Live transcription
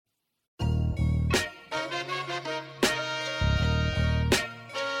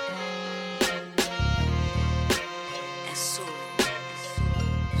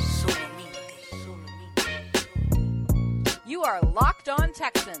are Locked On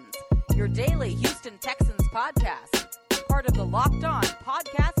Texans, your daily Houston Texans podcast. Part of the Locked On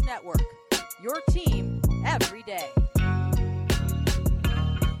Podcast Network, your team every day.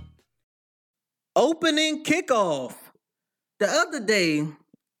 Opening kickoff. The other day,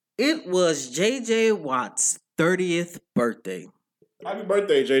 it was J.J. Watt's 30th birthday. Happy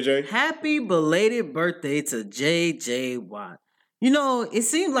birthday, JJ. Happy belated birthday to J.J. Watt. You know, it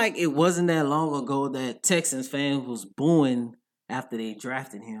seemed like it wasn't that long ago that Texans fans was booing after they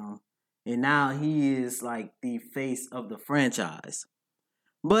drafted him. And now he is like the face of the franchise.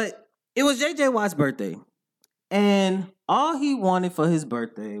 But it was J.J. Watt's birthday. And all he wanted for his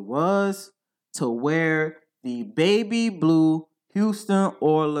birthday was to wear the baby blue Houston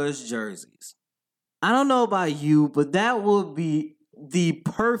Oilers jerseys. I don't know about you, but that would be the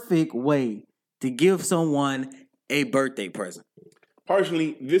perfect way to give someone a birthday present.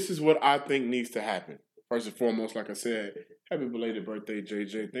 Personally, this is what I think needs to happen. First and foremost, like I said, happy belated birthday,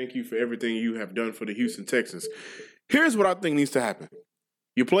 JJ. Thank you for everything you have done for the Houston Texans. Here's what I think needs to happen.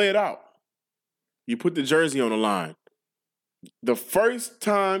 You play it out. You put the jersey on the line. The first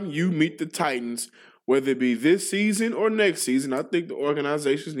time you meet the Titans, whether it be this season or next season, I think the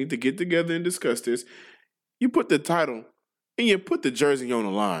organizations need to get together and discuss this. You put the title and you put the jersey on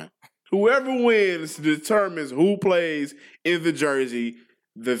the line. Whoever wins determines who plays in the jersey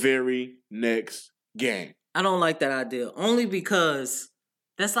the very next game. I don't like that idea. Only because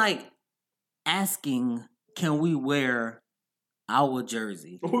that's like asking, can we wear our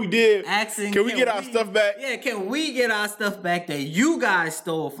jersey? We did. Asking, can we get our stuff back? Yeah, can we get our stuff back that you guys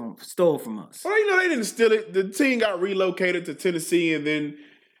stole from us? Well, you know, they didn't steal it. The team got relocated to Tennessee, and then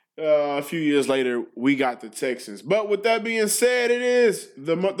a few years later, we got the Texans. But with that being said, it is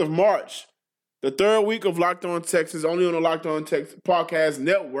the month of March, the third week of Locked On Texans, only on the Locked On Texans Podcast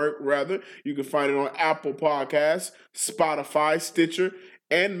Network, rather. You can find it on Apple Podcasts, Spotify, Stitcher,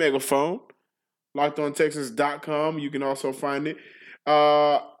 and Megaphone. LockedOnTexans.com. You can also find it.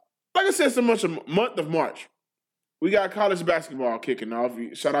 Like I said, it's the month of March. We got college basketball kicking off.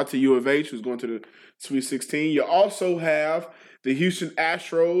 Shout out to U of H, who's going to the Sweet 16. You also have the Houston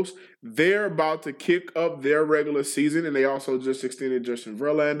Astros. They're about to kick up their regular season, and they also just extended Justin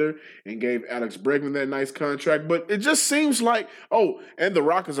Verlander and gave Alex Bregman that nice contract. But it just seems like, and the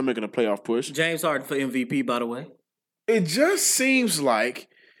Rockets are making a playoff push. James Harden for MVP, by the way. It just seems like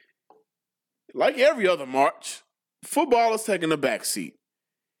every other March, football is taking a backseat.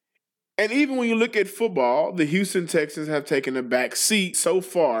 And even when you look at football, the Houston Texans have taken a back seat so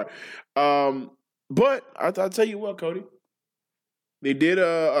far. But I'll tell you what, Cody. They did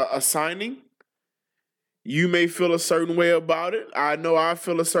a signing. You may feel a certain way about it. I know I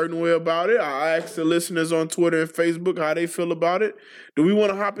feel a certain way about it. I asked the listeners on Twitter and Facebook how they feel about it. Do we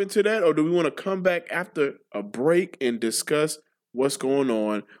want to hop into that, or do we want to come back after a break and discuss what's going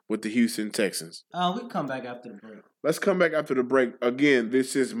on with the Houston Texans? We can come back after the break. Let's come back after the break. Again,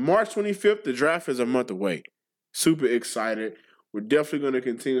 this is March 25th. The draft is a month away. Super excited. We're definitely going to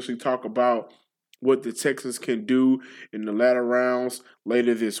continuously talk about what the Texans can do in the latter rounds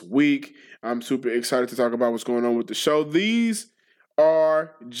later this week. I'm super excited to talk about what's going on with the show. These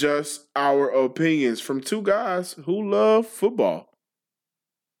are just our opinions from two guys who love football.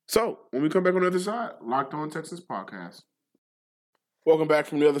 So, when we come back on the other side, Locked On Texans Podcast. Welcome back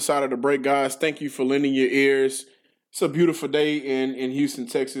from the other side of the break, guys. Thank you for lending your ears. It's a beautiful day in Houston,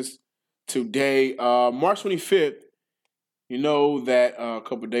 Texas today. March 25th, you know that a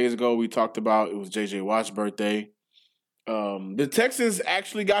couple of days ago we talked about it was J.J. Watt's birthday. The Texans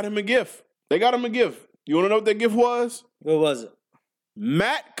actually got him a gift. They got him a gift. You want to know what that gift was? What was it?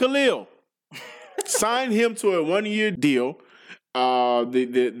 Matt Khalil signed him to a one-year deal.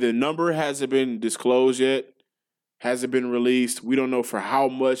 The number hasn't been disclosed yet. Hasn't been released. We don't know for how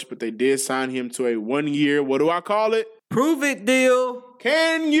much, but they did sign him to a 1 year, what do I call it? Prove it deal.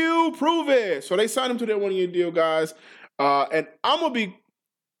 Can you prove it? So they signed him to that 1 year deal, guys. And I'm going to be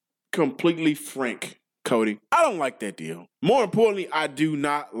completely frank, Cody. I don't like that deal. More importantly, I do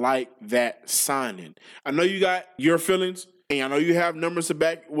not like that signing. I know you got your feelings, and I know you have numbers to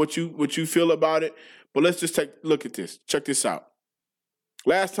back what you feel about it, but let's just take a look at this. Check this out.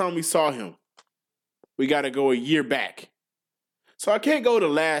 Last time we saw him, we got to go a year back. So I can't go to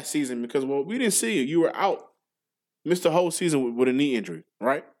last season because, well, we didn't see you. You were out. Missed the whole season with a knee injury,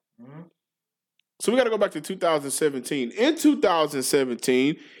 right? Mm-hmm. So we got to go back to 2017. In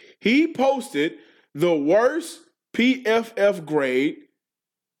 2017, he posted the worst PFF grade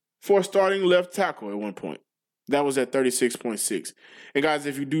for starting left tackle at one point. That was at 36.6. And guys,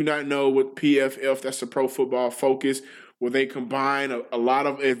 if you do not know what PFF, that's the Pro Football Focus, where they combine a lot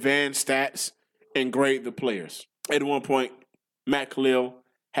of advanced stats and grade the players. At one point, Matt Khalil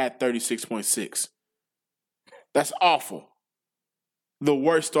had 36.6. That's awful. The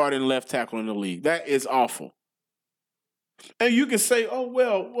worst starting left tackle in the league. That is awful. And you can say, oh,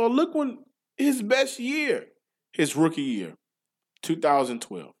 well, look when his best year, his rookie year,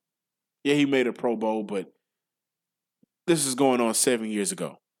 2012. Yeah, he made a Pro Bowl, but this is going on 7 years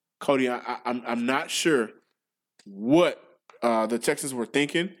ago. Cody, I'm not sure what the Texans were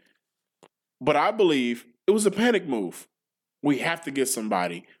thinking, but I believe it was a panic move. We have to get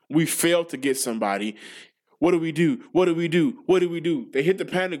somebody. We failed to get somebody. What do we do? What do we do? What do we do? They hit the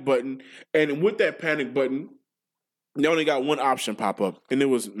panic button, and with that panic button, they only got one option pop up, and it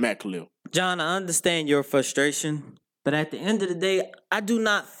was Matt Khalil. John, I understand your frustration, but at the end of the day, I do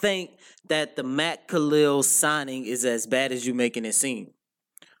not think that the Matt Khalil signing is as bad as you making it seem.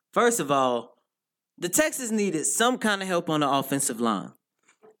 First of all, the Texans needed some kind of help on the offensive line.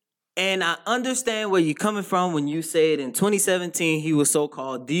 And I understand where you're coming from when you said in 2017 he was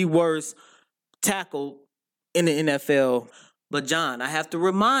so-called the worst tackle in the NFL. But John, I have to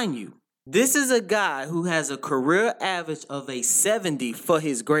remind you, this is a guy who has a career average of a 70 for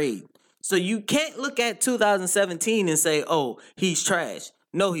his grade. So you can't look at 2017 and say, oh, he's trash.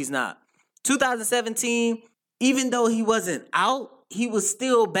 No, he's not. 2017, even though he wasn't out, he was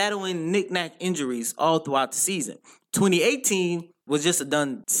still battling knick-knack injuries all throughout the season. 2018 was just a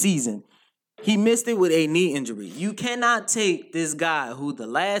done season. He missed it with a knee injury. You cannot take this guy who the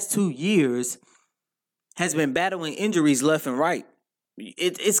last 2 years has been battling injuries left and right.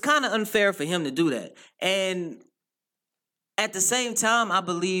 It's kind of unfair for him to do that. And at the same time, I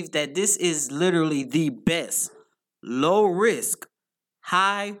believe that this is literally the best low-risk,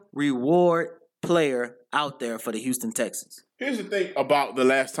 high-reward player out there for the Houston Texans. Here's the thing about the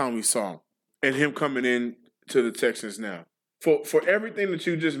last time we saw him and him coming in to the Texans now. For everything that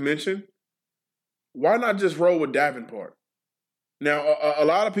you just mentioned, why not just roll with Davenport? Now, a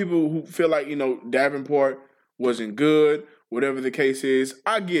lot of people who feel like, Davenport wasn't good, whatever the case is,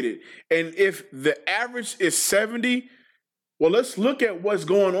 I get it. And if the average is 70, well, let's look at what's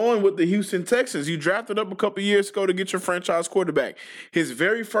going on with the Houston Texans. You drafted up a couple years ago to get your franchise quarterback. His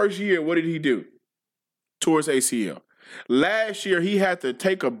very first year, what did he do? Tore his ACL. Last year, he had to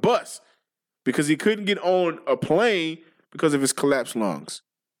take a bus because he couldn't get on a plane because of his collapsed lungs.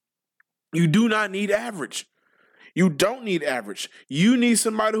 You do not need average. You don't need average. You need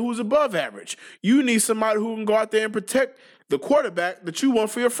somebody who's above average. You need somebody who can go out there and protect the quarterback that you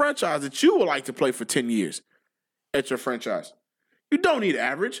want for your franchise, that you would like to play for 10 years at your franchise. You don't need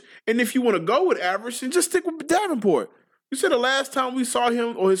average. And if you want to go with average, then just stick with Davenport. You said the last time we saw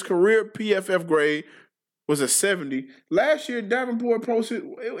him or his career PFF grade was a 70. Last year, Davenport posted,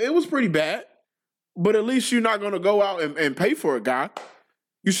 it was pretty bad. But at least you're not going to go out and pay for a guy.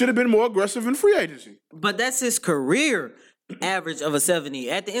 You should have been more aggressive in free agency. But that's his career average of a 70.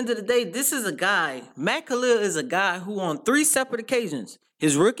 At the end of the day, this is a guy, Matt Khalil is a guy who on 3 separate occasions,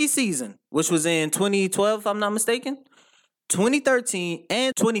 his rookie season, which was in 2012, if I'm not mistaken, 2013,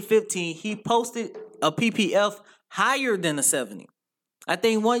 and 2015, he posted a PPF higher than a 70. I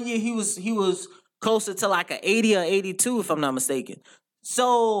think one year he was closer to like an 80 or 82, if I'm not mistaken.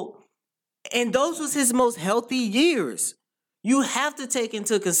 So, and those was his most healthy years. You have to take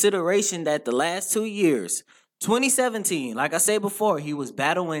into consideration that the last 2 years, 2017, like I said before, he was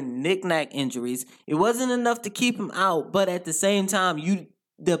battling knick-knack injuries. It wasn't enough to keep him out, but at the same time,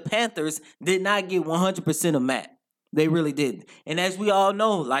 the Panthers did not get 100% of Matt. They really didn't. And as we all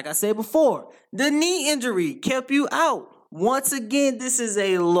know, like I said before, the knee injury kept you out. Once again, this is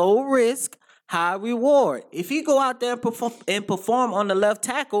a low risk, high reward. If he go out there and perform on the left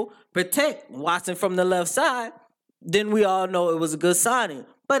tackle, protect Watson from the left side, then we all know it was a good signing.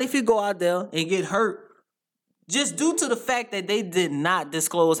 But if you go out there and get hurt, just due to the fact that they did not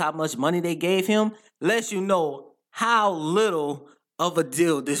disclose how much money they gave him, lets you know how little of a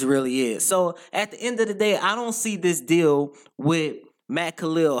deal this really is. So at the end of the day, I don't see this deal with Matt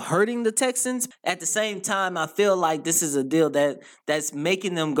Khalil hurting the Texans. At the same time, I feel like this is a deal that's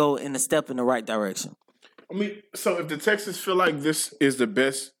making them go in a step in the right direction. I mean, so if the Texans feel like this is the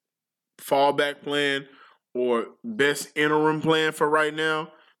best fallback plan or best interim plan for right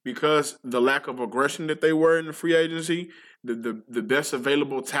now, because the lack of aggression that they were in the free agency, the best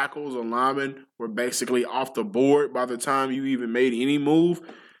available tackles or linemen were basically off the board by the time you even made any move,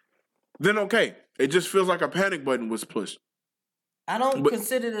 then okay. It just feels like a panic button was pushed. I don't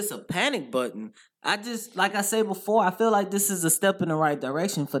consider this a panic button. I just, like I said before, I feel like this is a step in the right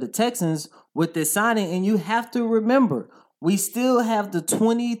direction for the Texans with this signing. And you have to remember, we still have the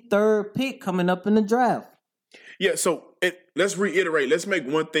 23rd pick coming up in the draft. Yeah, so let's reiterate. Let's make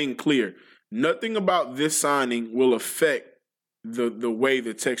one thing clear. Nothing about this signing will affect the way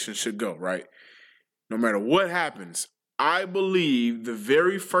the Texans should go, right? No matter what happens, I believe the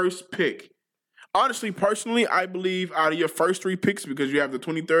very first pick, honestly, personally, I believe out of your first 3 picks, because you have the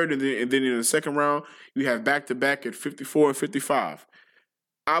 23rd and then in the second round, you have back-to-back at 54 and 55.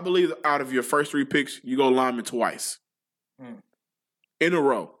 I believe out of your first 3 picks, you go lineman twice in a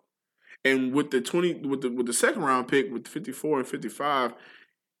row. And with the second round pick with 54 and 55,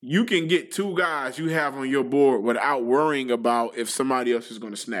 you can get 2 guys you have on your board without worrying about if somebody else is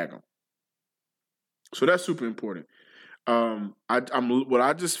going to snag them. So that's super important.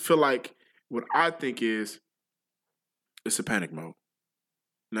 I just feel like what I think is it's a panic mode.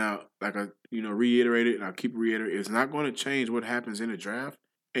 Now, like I reiterated, and I keep reiterating, it's not going to change what happens in the draft.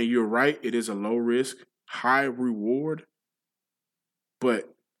 And you're right, it is a low risk, high reward,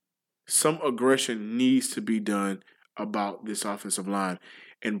 but some aggression needs to be done about this offensive line.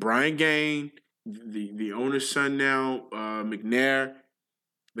 And Brian Gaine, the owner's son now, McNair,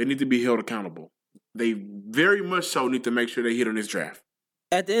 they need to be held accountable. They very much so need to make sure they hit on this draft.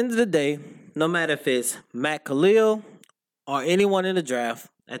 At the end of the day, no matter if it's Matt Khalil or anyone in the draft,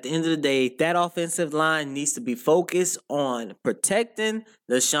 at the end of the day, that offensive line needs to be focused on protecting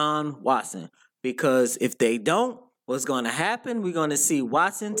Deshaun Watson. Because if they don't, what's going to happen, we're going to see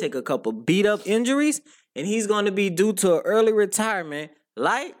Watson take a couple beat-up injuries, and he's going to be due to an early retirement,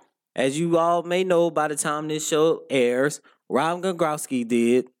 like, as you all may know by the time this show airs, Rob Gronkowski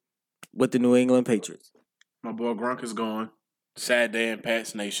did with the New England Patriots. My boy Gronk is gone. Sad day in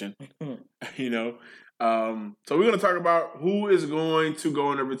Pats Nation. So we're going to talk about who is going to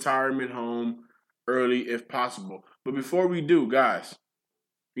go in a retirement home early if possible. But before we do, guys,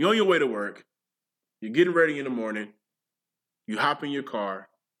 you're on your way to work. You're getting ready in the morning. You hop in your car.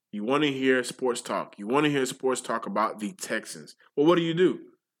 You want to hear sports talk. You want to hear sports talk about the Texans. Well, what do?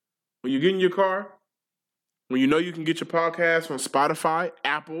 When you get in your car, when you know you can get your podcast on Spotify,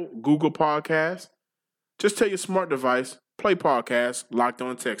 Apple, Google Podcasts, just tell your smart device, play podcast Locked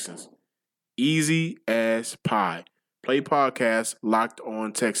On Texans. Easy as pie. Play podcast Locked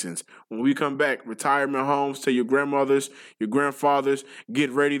On Texans. When we come back, retirement homes, tell your grandmothers, your grandfathers,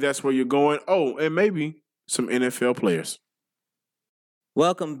 get ready, that's where you're going. Oh, and maybe some NFL players.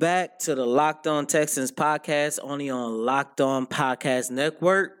 Welcome back to the Locked On Texans podcast, only on Locked On Podcast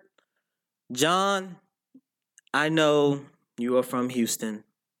Network. John, I know you are from Houston.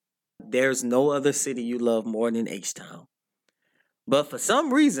 There's no other city you love more than H-Town. But for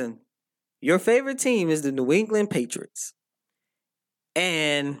some reason, your favorite team is the New England Patriots.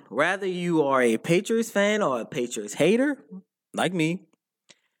 And whether you are a Patriots fan or a Patriots hater, like me,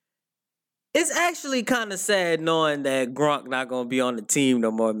 it's actually kind of sad knowing that Gronk not going to be on the team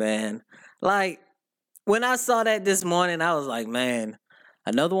no more, man. Like, when I saw that this morning, I was like, man,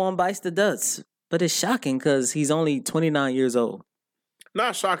 another one bites the dust. But it's shocking because he's only 29 years old.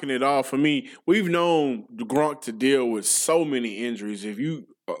 Not shocking at all for me. We've known Gronk to deal with so many injuries. If you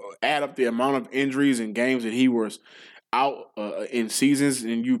add up the amount of injuries and games that he was out in seasons,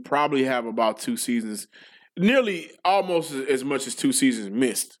 and you probably have about 2 seasons, nearly almost as much as 2 seasons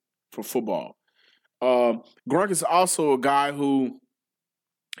missed for football. Gronk is also a guy who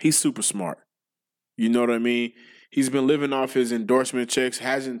he's super smart. You know what I mean? He's been living off his endorsement checks,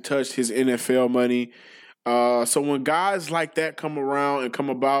 hasn't touched his NFL money. So when guys like that come around and come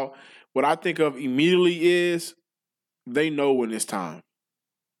about, what I think of immediately is they know when it's time.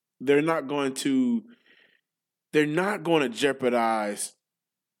 They're not going to jeopardize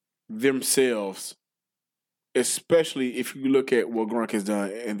themselves, especially if you look at what Gronk has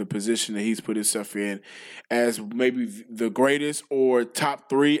done and the position that he's put himself in as maybe the greatest or top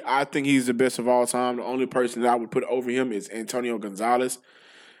 3. I think he's the best of all time. The only person that I would put over him is Antonio Gonzalez.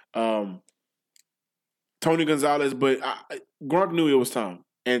 Tony Gonzalez, but Gronk knew it was time.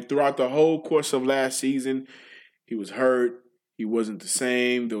 And throughout the whole course of last season, he was hurt. He wasn't the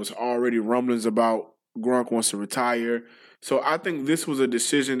same. There was already rumblings about Gronk wants to retire. So I think this was a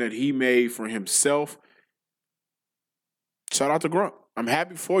decision that he made for himself. Shout out to Gronk. I'm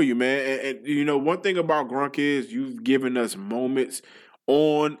happy for you, man. And you know, one thing about Gronk is you've given us moments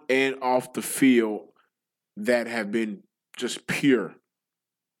on and off the field that have been just pure.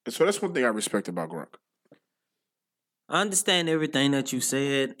 And so that's one thing I respect about Gronk. I understand everything that you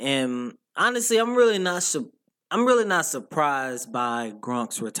said, and honestly, I'm really not surprised by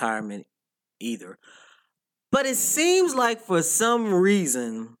Gronk's retirement either. But it seems like for some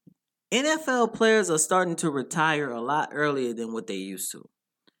reason, NFL players are starting to retire a lot earlier than what they used to.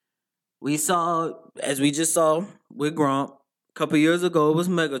 We saw, as we just saw with Gronk, a couple years ago, it was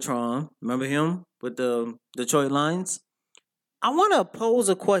Megatron. Remember him with the Detroit Lions? I want to pose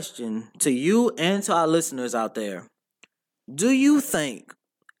a question to you and to our listeners out there. Do you think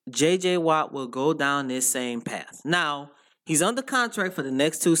J.J. Watt will go down this same path? Now, he's under contract for the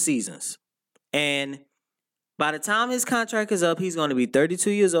next 2 seasons. And by the time his contract is up, he's going to be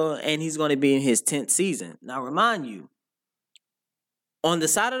 32 years old and he's going to be in his 10th season. Now, remind you, on the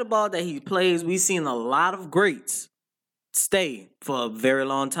side of the ball that he plays, we've seen a lot of greats stay for a very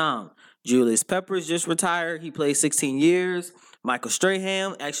long time. Julius Peppers just retired. He played 16 years. Michael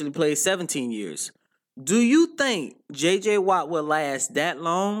Strahan actually played 17 years. Do you think J.J. Watt will last that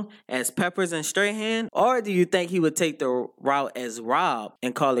long as Peppers and Strahan? Or do you think he would take the route as Rob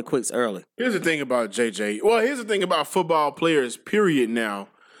and call it quits early? Here's the thing about J.J. Well, here's the thing about football players, period, now.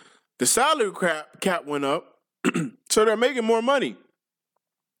 The salary cap went up, so they're making more money.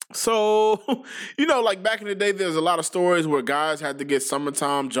 So, like back in the day, there's a lot of stories where guys had to get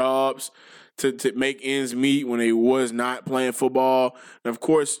summertime jobs to make ends meet when they was not playing football. And, of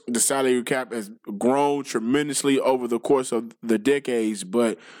course, the salary cap has grown tremendously over the course of the decades.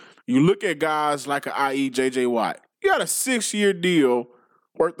 But you look at guys like i.e. J.J. Watt. You got a 6-year deal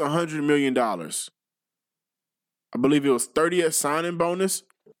worth $100 million. I believe it was 30th signing bonus.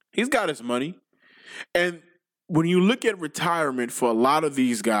 He's got his money. And when you look at retirement for a lot of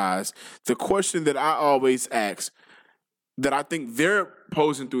these guys, the question that I always ask, that I think they're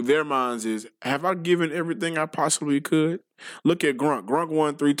posing through their minds is, have I given everything I possibly could? Look at Gronk. Gronk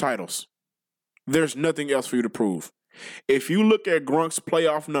won 3 titles. There's nothing else for you to prove. If you look at Gronk's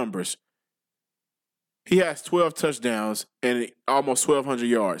playoff numbers, he has 12 touchdowns and almost 1,200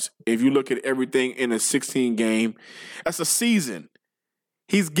 yards. If you look at everything in a 16 game, that's a season.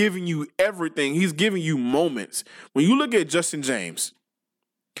 He's giving you everything. He's giving you moments. When you look at Justin James,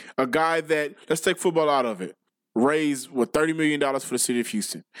 a guy that, let's take football out of it, raised, $30 million for the city of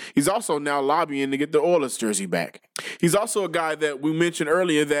Houston. He's also now lobbying to get the Oilers jersey back. He's also a guy that we mentioned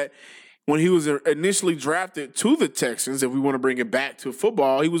earlier that when he was initially drafted to the Texans, if we want to bring it back to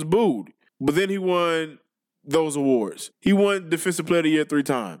football, he was booed. But then he won those awards. He won Defensive Player of the Year 3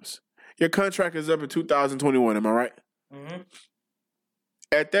 times. Your contract is up in 2021, am I right? Mm-hmm.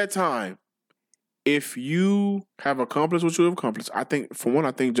 At that time, if you have accomplished what you have accomplished, I think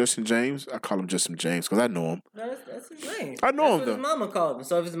Justin James, I call him Justin James because I know him. That's his name. I know him, though. His mama called him.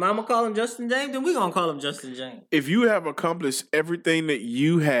 So if his mama called him Justin James, then we're going to call him Justin James. If you have accomplished everything that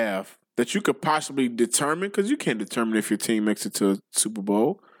you have, that you could possibly determine, because you can't determine if your team makes it to a Super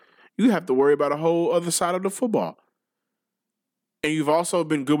Bowl, you have to worry about a whole other side of the football. And you've also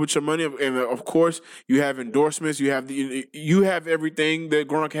been good with your money, and of course, you have endorsements. You have everything that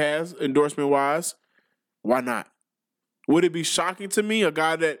Gronk has, endorsement wise. Why not? Would it be shocking to me, a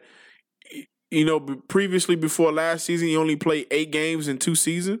guy that, previously before last season, he only played 8 games in 2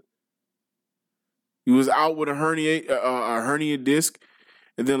 seasons? He was out with a hernia disc,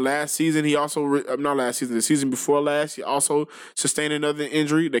 and then last season the season before last, he also sustained another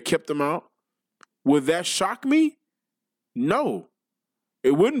injury that kept him out. Would that shock me? No.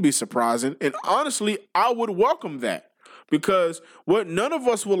 It wouldn't be surprising. And honestly, I would welcome that. Because what none of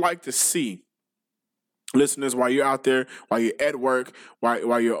us would like to see, listeners, while you're out there, while you're at work,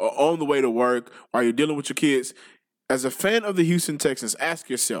 while you're on the way to work, while you're dealing with your kids, as a fan of the Houston Texans, ask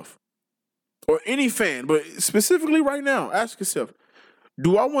yourself, or any fan, but specifically right now, ask yourself,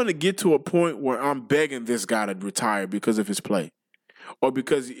 do I want to get to a point where I'm begging this guy to retire because of his play? Or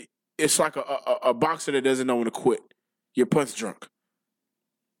because it's like a boxer that doesn't know when to quit. You're punch drunk.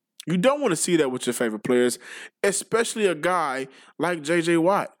 You don't want to see that with your favorite players, especially a guy like J.J.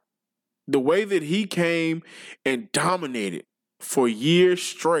 Watt. The way that he came and dominated for years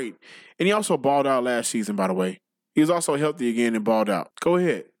straight. And he also balled out last season, by the way. He was also healthy again and balled out. Go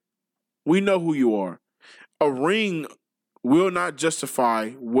ahead. We know who you are. A ring will not justify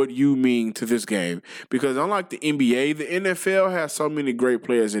what you mean to this game. Because unlike the NBA, the NFL has so many great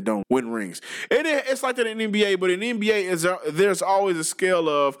players that don't win rings. It's like that in the NBA, but in the NBA, there's always a scale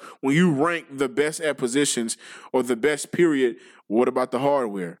of when you rank the best at positions or the best period, what about the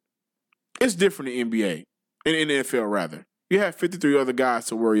hardware? It's different in NBA, in the NFL rather. You have 53 other guys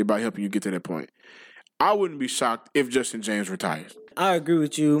to worry about helping you get to that point. I wouldn't be shocked if Justin James retires. I agree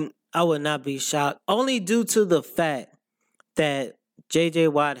with you. I would not be shocked, only due to the fact that J.J.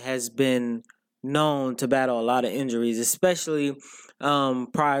 Watt has been known to battle a lot of injuries, especially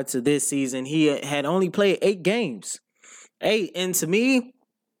prior to this season. He had only played 8 games. 8. And to me,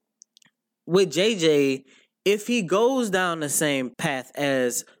 with J.J., if he goes down the same path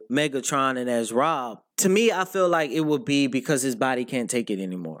as Megatron and as Rob, to me, I feel like it would be because his body can't take it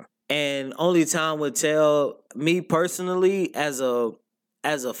anymore. And only time would tell. Me personally, as a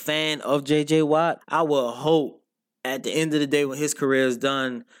fan of J.J. Watt, I will hope at the end of the day when his career is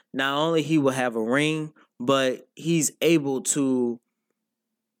done, not only he will have a ring, but he's able to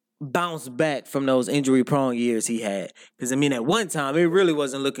bounce back from those injury-prone years he had. Because, I mean, at one time, it really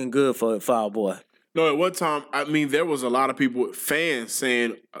wasn't looking good for our boy. No, at one time, I mean, there was a lot of people, fans,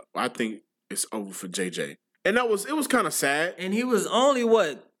 saying, I think it's over for JJ. And it was kind of sad. And he was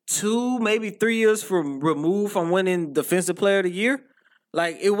only, 2, maybe 3 years removed from winning Defensive Player of the Year?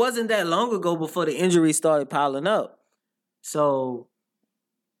 Like, it wasn't that long ago before the injuries started piling up. So,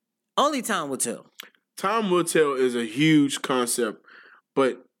 only time will tell. Time will tell is a huge concept.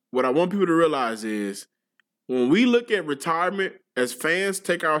 But what I want people to realize is when we look at retirement, as fans,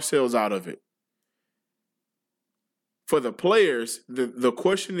 take ourselves out of it. For the players, the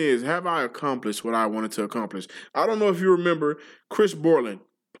question is, have I accomplished what I wanted to accomplish? I don't know if you remember, Chris Borland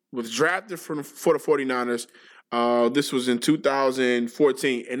was drafted for the 49ers. This was in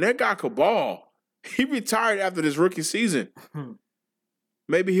 2014, and that guy could ball. He retired after this rookie season.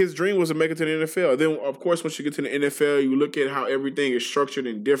 Maybe his dream was to make it to the NFL. Then, of course, once you get to the NFL, you look at how everything is structured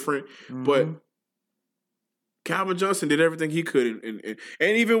and different. Mm-hmm. But Calvin Johnson did everything he could.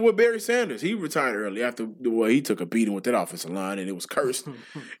 And even with Barry Sanders, he retired early after, he took a beating with that offensive line, and it was cursed. And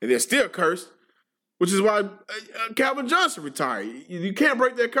they're still cursed, which is why Calvin Johnson retired. You can't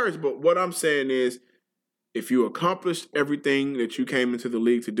break that curse. But what I'm saying is, if you accomplished everything that you came into the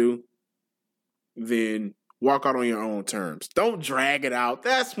league to do, then walk out on your own terms. Don't drag it out.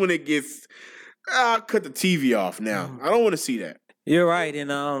 That's when it gets, cut the TV off now. I don't want to see that. You're right.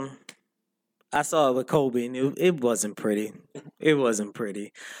 And I saw it with Kobe, and it wasn't pretty. It wasn't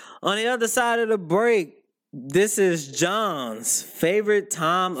pretty. On the other side of the break, this is John's favorite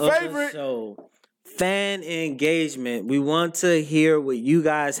time of the show. Fan engagement. We want to hear what you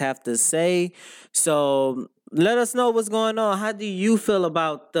guys have to say. So let us know what's going on. How do you feel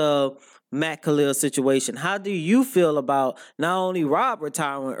about the Matt Khalil situation? How do you feel about not only Rob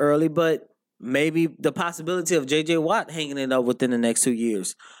retiring early, but maybe the possibility of J.J. Watt hanging it up within the next 2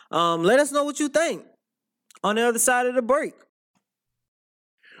 years? Let us know what you think on the other side of the break.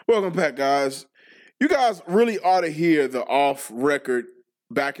 Welcome back, guys. You guys really ought to hear the off-record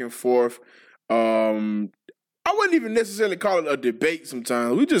back and forth. I wouldn't even necessarily call it a debate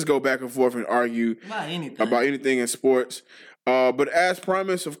sometimes. We just go back and forth and argue about anything in sports. But as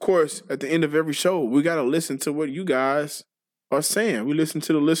promised, of course, at the end of every show, we got to listen to what you guys are saying. We listen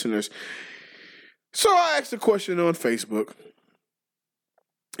to the listeners. So I asked a question on Facebook.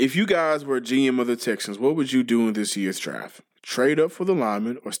 If you guys were GM of the Texans, what would you do in this year's draft? Trade up for the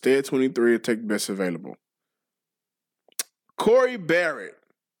lineman or stay at 23 and take the best available? Corey Barrett.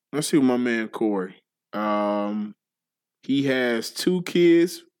 Let's see my man Corey. He has 2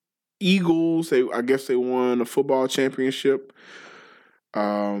 kids, Eagles. I guess they won a football championship.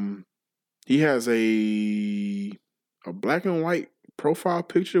 He has a black and white profile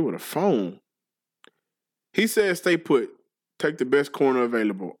picture with a phone. He says stay put. Take the best corner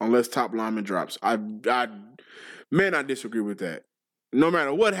available unless top lineman drops. I disagree with that. No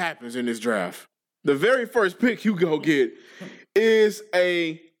matter what happens in this draft, the very first pick you go get is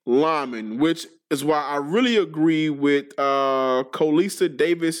a lineman, which is why I really agree with Colisa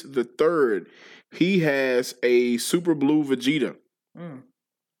Davis III. He has a super blue Vegeta.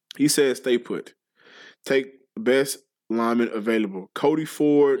 He says stay put. Take the best lineman available. Cody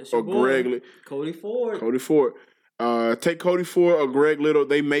Ford or Greg Little. Cody Ford. Take Cody Ford or Greg Little.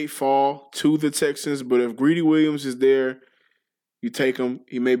 They may fall to the Texans, but if Greedy Williams is there, you take him.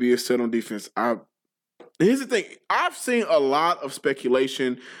 He may be a set on defense. Here's the thing. I've seen a lot of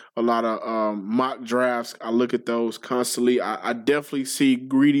speculation, a lot of mock drafts. I look at those constantly. I definitely see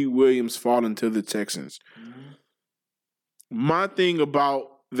Greedy Williams falling to the Texans. My thing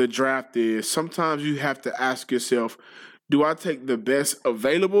about the draft is sometimes you have to ask yourself, do I take the best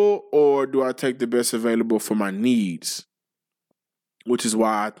available or do I take the best available for my needs? Which is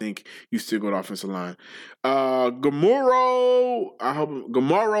why I think you still go to offensive line. Gamaro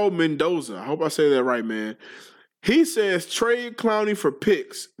Mendoza. I hope I say that right, man. He says trade Clowney for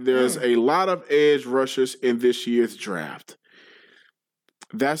picks. There's a lot of edge rushers in this year's draft.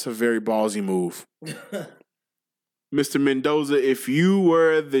 That's a very ballsy move. Mr. Mendoza, if you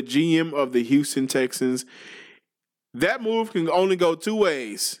were the GM of the Houston Texans, that move can only go 2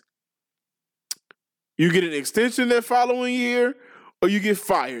 ways. You get an extension that following year, or you get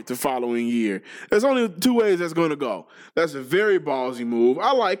fired the following year. There's only 2 ways that's going to go. That's a very ballsy move.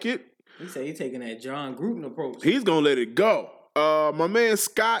 I like it. He said he's taking that John Gruden approach. He's going to let it go. My man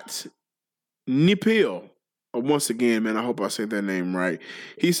Scott Nipil. Once again, man, I hope I said that name right.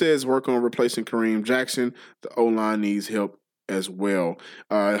 He says work on replacing Kareem Jackson. The O-line needs help as well.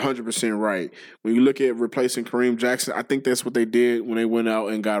 100% right. When you look at replacing Kareem Jackson, I think that's what they did when they went out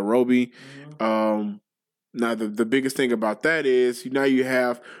and got Roby. Now, the biggest thing about that is now you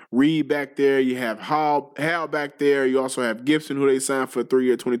have Reed back there, you have Hal back there, you also have Gibson, who they signed for a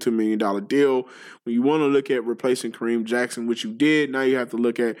 3-year, $22 million deal. When you want to look at replacing Kareem Jackson, which you did, now you have to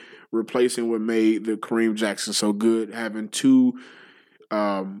look at replacing what made the Kareem Jackson so good, having two,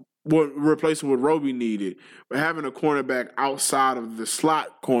 replacing what Roby needed, but having a cornerback outside of the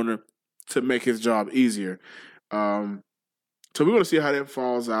slot corner to make his job easier. So we're going to see how that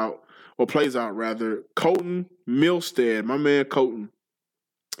plays out rather. Colton Milstead, my man Colton,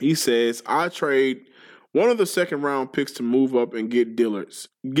 he says, I trade one of the second-round picks to move up and get Dillard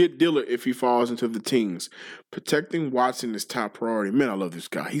if he falls into the teens. Protecting Watson is top priority. Man, I love this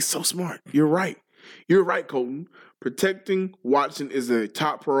guy. He's so smart. You're right. You're right, Colton. Protecting Watson is a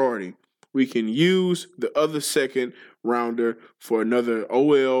top priority. We can use the other second-rounder for another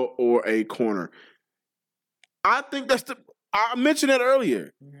OL or a corner. I think I mentioned that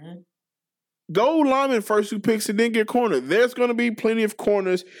earlier. Mm-hmm. Go lineman first 2 picks and then get corner. There's going to be plenty of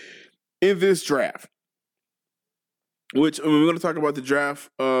corners in this draft. Which we're going to talk about the draft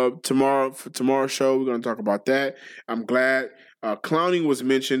tomorrow for tomorrow's show. We're going to talk about that. I'm glad Clowney was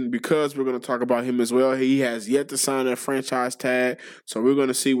mentioned because we're going to talk about him as well. He has yet to sign that franchise tag, so we're going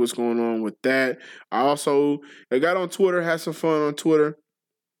to see what's going on with that. I got on Twitter, had some fun on Twitter.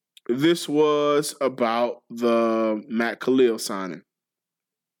 This was about the Matt Khalil signing.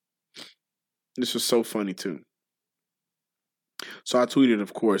 This was so funny, too. So I tweeted,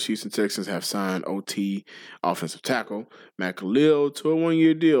 of course, Houston Texans have signed OT offensive tackle Matt Khalil to a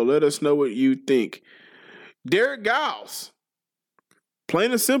 1-year deal. Let us know what you think. Derek Giles,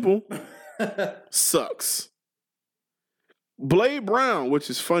 plain and simple, sucks. Blade Brown, which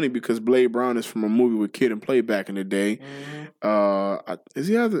is funny because Blade Brown is from a movie with Kid and Play back in the day. Mm-hmm.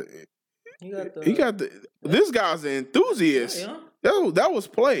 This guy's an enthusiast. Yeah. That was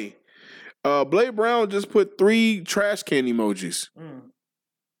Play. Blade Brown just put 3 trash can emojis.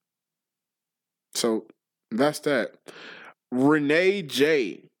 So that's that. Renee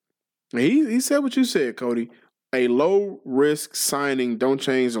J. He said what you said, Cody. A low-risk signing, don't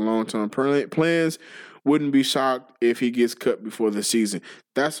change the long-term plans. Wouldn't be shocked if he gets cut before the season.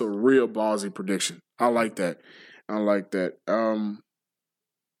 That's a real ballsy prediction. I like that.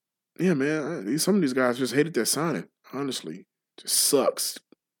 Yeah, man. Some of these guys just hated that signing. Honestly. Just sucks.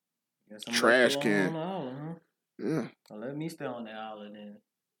 Trash can. Island, huh? Yeah. Well, let me stay on the island then.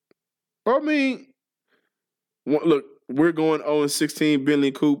 I mean, look, we're going 0-16.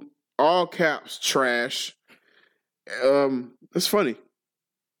 Bentley Coupe, all caps, trash. It's funny.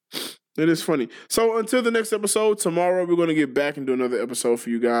 It is funny. So until the next episode, tomorrow we're going to get back and do another episode for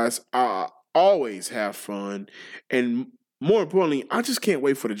you guys. I always have fun. And more importantly, I just can't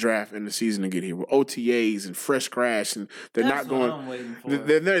wait for the draft and the season to get here with OTAs and fresh crash. And they're not going.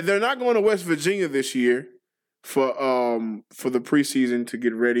 They're not going to West Virginia this year for the preseason to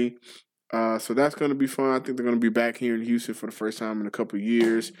get ready. So that's going to be fun. I think they're going to be back here in Houston for the first time in a couple of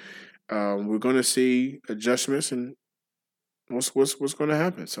years. We're going to see adjustments and what's going to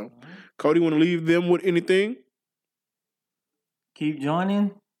happen. So, Cody, want to leave them with anything? Keep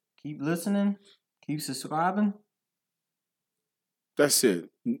joining. Keep listening. Keep subscribing. That's it.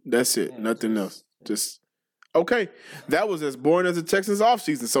 Yeah, nothing else. Just okay. That was as boring as the Texans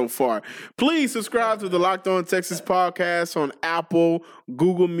offseason so far. Please subscribe to the Locked On Texans podcast on Apple,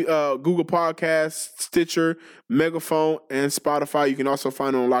 Google Podcasts, Stitcher, Megaphone, and Spotify. You can also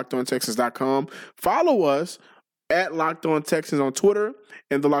find it on LockedOnTexans.com. Follow us at Locked On Texans on Twitter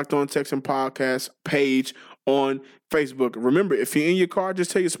and the Locked On Texans podcast page on Facebook. Remember, if you're in your car,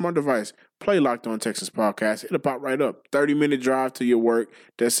 just tell your smart device, play Locked On Texans podcast. It'll pop right up. 30-minute drive to your work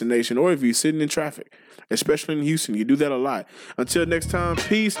destination, or if you're sitting in traffic, especially in Houston. You do that a lot. Until next time,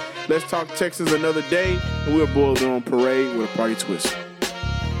 peace. Let's talk Texans another day, and we'll boil them on parade with a party twist.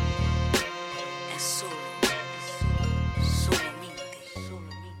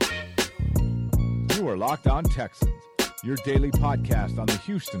 You are Locked On Texans, your daily podcast on the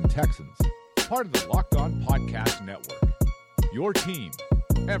Houston Texans. Part of the Locked On Podcast Network. Your team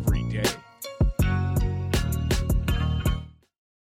every day.